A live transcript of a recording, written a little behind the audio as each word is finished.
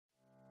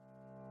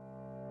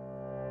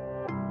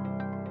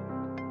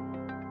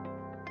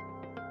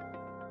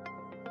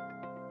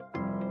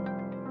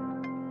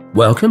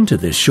Welcome to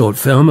this short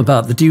film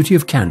about the duty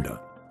of candour.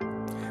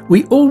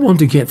 We all want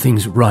to get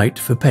things right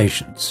for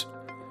patients.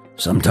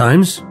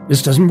 Sometimes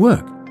this doesn't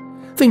work.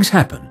 Things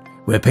happen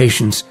where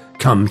patients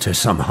come to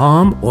some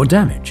harm or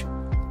damage.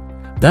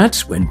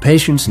 That's when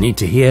patients need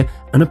to hear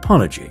an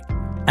apology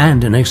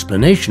and an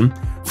explanation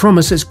from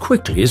us as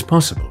quickly as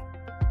possible.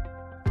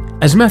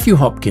 As Matthew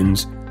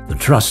Hopkins, the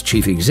Trust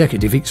Chief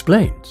Executive,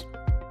 explains,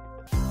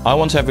 I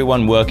want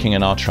everyone working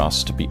in our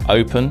Trust to be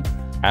open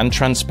and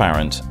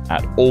transparent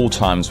at all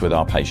times with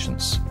our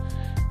patients.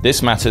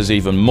 This matters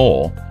even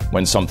more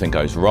when something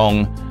goes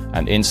wrong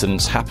and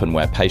incidents happen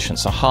where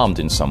patients are harmed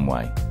in some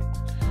way.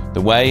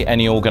 The way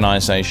any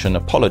organisation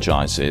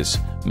apologises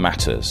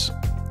matters.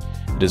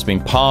 It has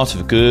been part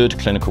of good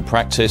clinical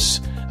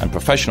practice and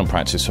professional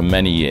practice for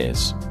many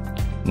years.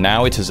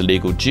 Now it is a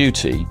legal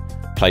duty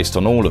placed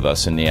on all of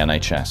us in the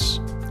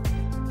NHS.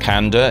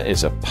 Candour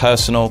is a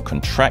personal,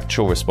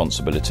 contractual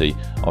responsibility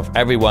of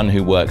everyone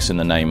who works in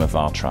the name of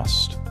our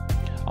Trust.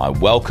 I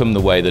welcome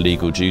the way the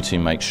legal duty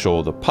makes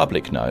sure the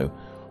public know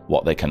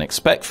what they can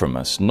expect from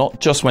us, not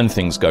just when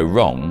things go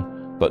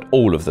wrong, but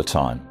all of the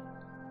time.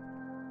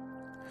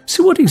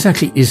 So what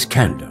exactly is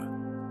candour?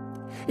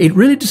 It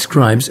really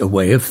describes a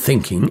way of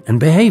thinking and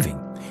behaving.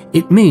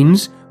 It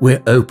means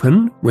we're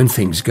open when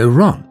things go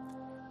wrong.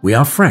 We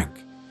are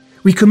frank.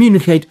 We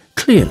communicate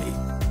clearly,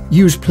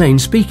 use plain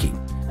speaking,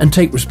 and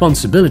take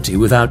responsibility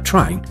without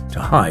trying to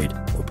hide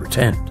or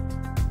pretend.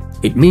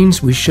 It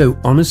means we show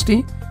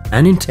honesty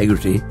and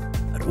integrity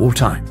at all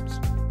times.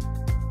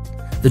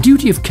 The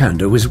duty of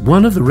candour was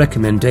one of the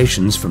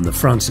recommendations from the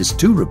Francis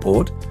II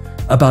report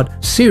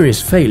about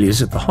serious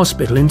failures at the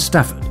hospital in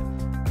Stafford.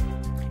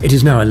 It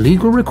is now a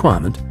legal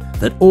requirement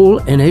that all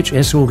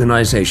NHS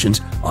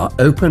organisations are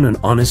open and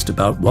honest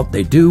about what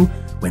they do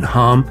when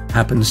harm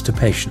happens to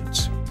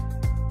patients.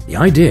 The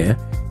idea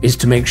is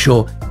to make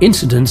sure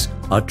incidents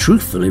are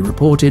truthfully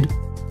reported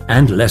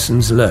and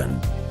lessons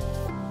learned.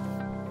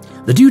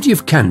 The duty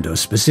of candour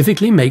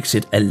specifically makes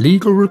it a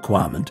legal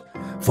requirement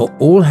for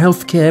all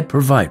healthcare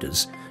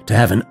providers to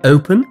have an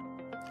open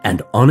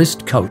and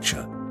honest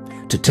culture,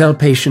 to tell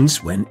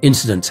patients when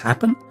incidents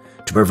happen,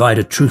 to provide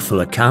a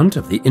truthful account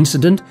of the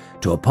incident,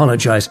 to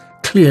apologise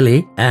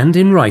clearly and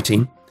in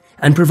writing,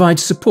 and provide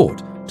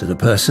support to the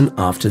person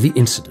after the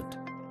incident.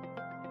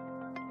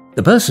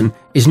 The person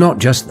is not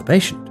just the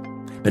patient,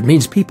 but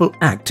means people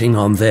acting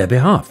on their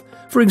behalf.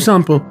 For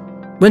example,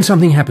 when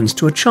something happens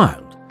to a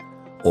child,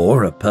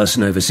 or a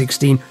person over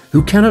 16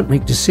 who cannot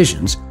make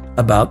decisions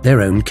about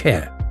their own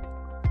care.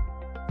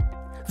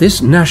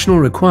 This national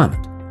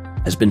requirement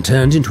has been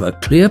turned into a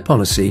clear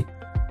policy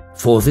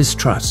for this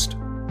Trust.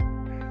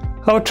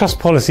 Our Trust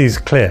policy is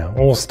clear.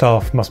 All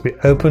staff must be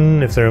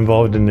open if they're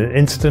involved in an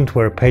incident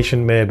where a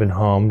patient may have been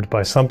harmed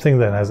by something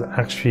that has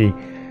actually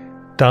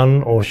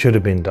done or should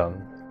have been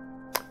done.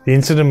 The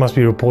incident must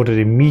be reported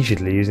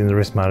immediately using the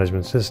risk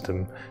management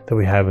system that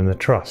we have in the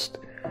Trust.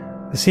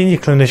 The senior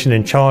clinician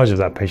in charge of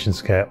that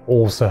patient's care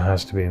also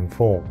has to be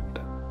informed.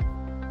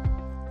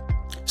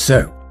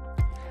 So,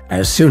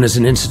 as soon as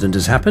an incident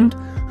has happened,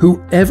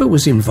 whoever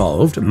was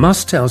involved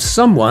must tell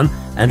someone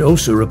and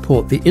also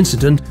report the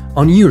incident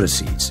on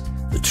Ulysses,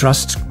 the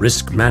Trust's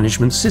risk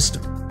management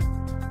system.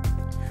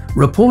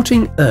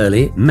 Reporting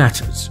early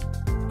matters,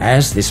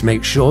 as this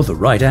makes sure the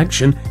right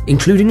action,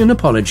 including an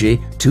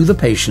apology to the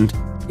patient,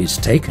 is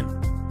taken.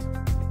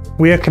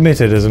 We are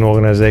committed as an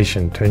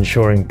organisation to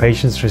ensuring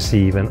patients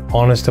receive an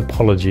honest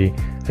apology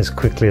as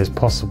quickly as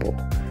possible.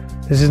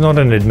 This is not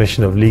an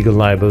admission of legal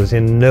liability,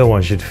 and no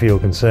one should feel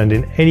concerned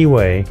in any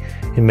way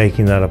in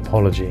making that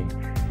apology.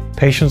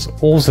 Patients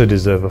also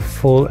deserve a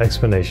full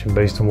explanation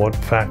based on what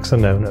facts are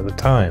known at the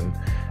time,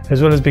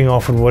 as well as being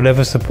offered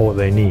whatever support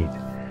they need.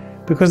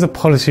 Because the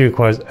policy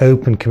requires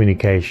open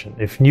communication,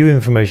 if new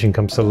information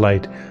comes to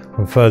light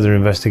from further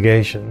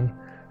investigation,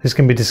 this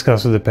can be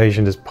discussed with the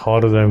patient as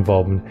part of their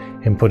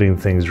involvement in putting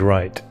things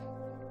right.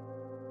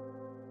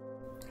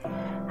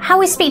 How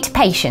we speak to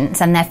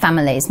patients and their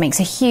families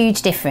makes a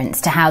huge difference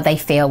to how they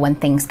feel when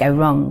things go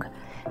wrong.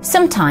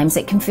 Sometimes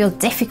it can feel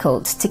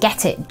difficult to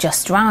get it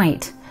just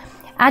right.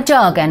 Our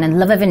jargon and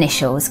love of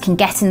initials can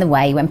get in the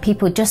way when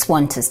people just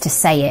want us to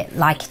say it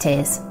like it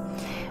is.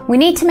 We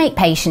need to make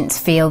patients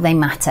feel they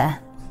matter.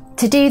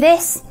 To do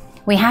this,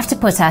 we have to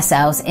put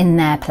ourselves in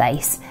their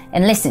place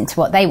and listen to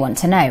what they want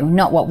to know,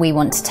 not what we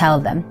want to tell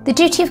them. The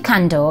duty of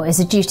candour is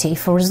a duty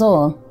for us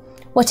all.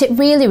 What it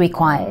really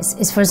requires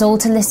is for us all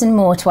to listen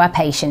more to our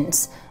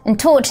patients and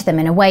talk to them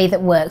in a way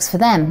that works for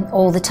them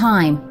all the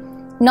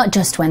time, not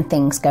just when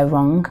things go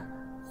wrong.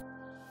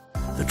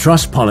 The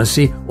Trust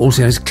policy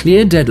also has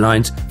clear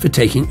deadlines for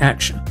taking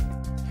action.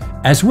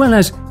 As well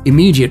as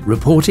immediate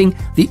reporting,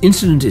 the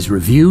incident is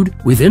reviewed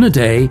within a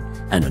day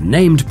and a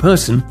named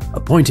person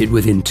appointed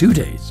within 2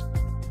 days.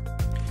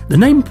 The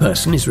named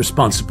person is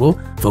responsible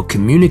for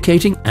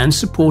communicating and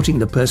supporting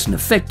the person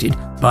affected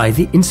by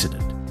the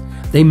incident.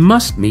 They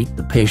must meet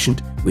the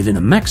patient within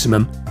a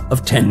maximum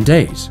of 10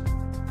 days.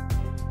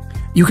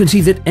 you can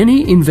see that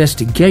any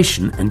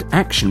investigation and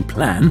action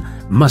plan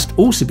must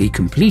also be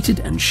completed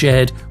and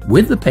shared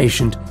with the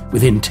patient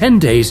within 10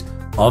 days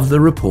of the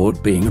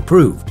report being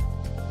approved.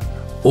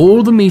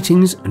 All the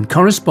meetings and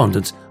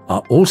correspondence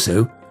are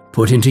also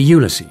put into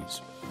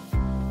Ulysses.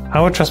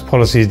 Our trust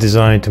policy is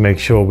designed to make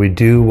sure we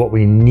do what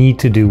we need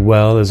to do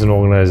well as an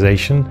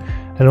organisation,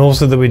 and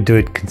also that we do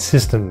it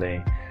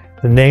consistently.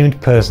 The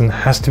named person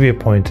has to be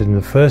appointed in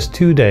the first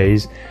 2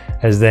 days,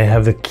 as they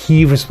have the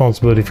key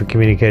responsibility for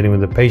communicating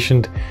with the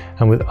patient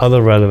and with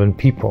other relevant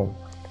people.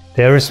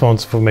 They are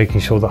responsible for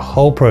making sure the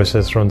whole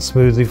process runs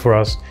smoothly for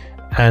us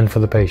and for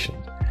the patient.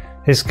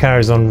 This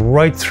carries on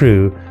right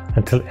through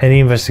until any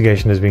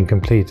investigation has been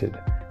completed.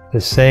 The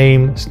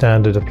same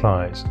standard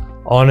applies: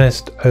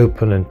 honest,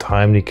 open and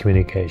timely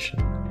communication.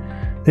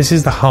 This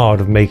is the heart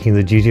of making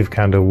the duty of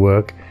candour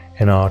work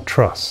in our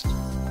trust.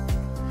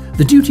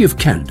 The duty of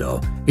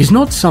candour is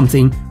not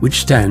something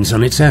which stands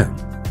on its own.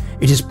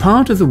 It is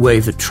part of the way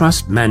the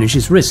trust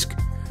manages risk,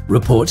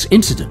 reports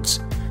incidents,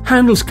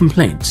 handles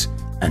complaints,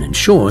 and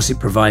ensures it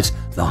provides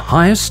the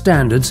highest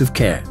standards of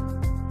care.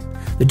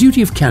 The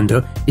duty of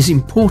candour is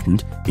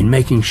important in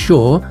making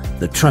sure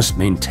the trust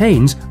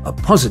maintains a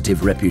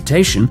positive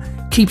reputation,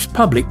 keeps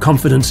public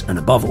confidence, and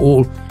above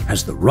all,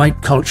 has the right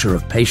culture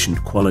of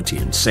patient quality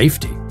and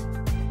safety.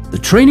 The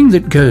training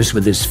that goes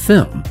with this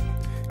film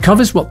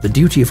covers what the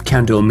duty of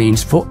candour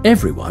means for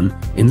everyone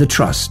in the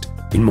trust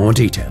in more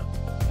detail.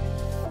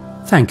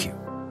 Thank you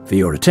for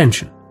your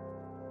attention.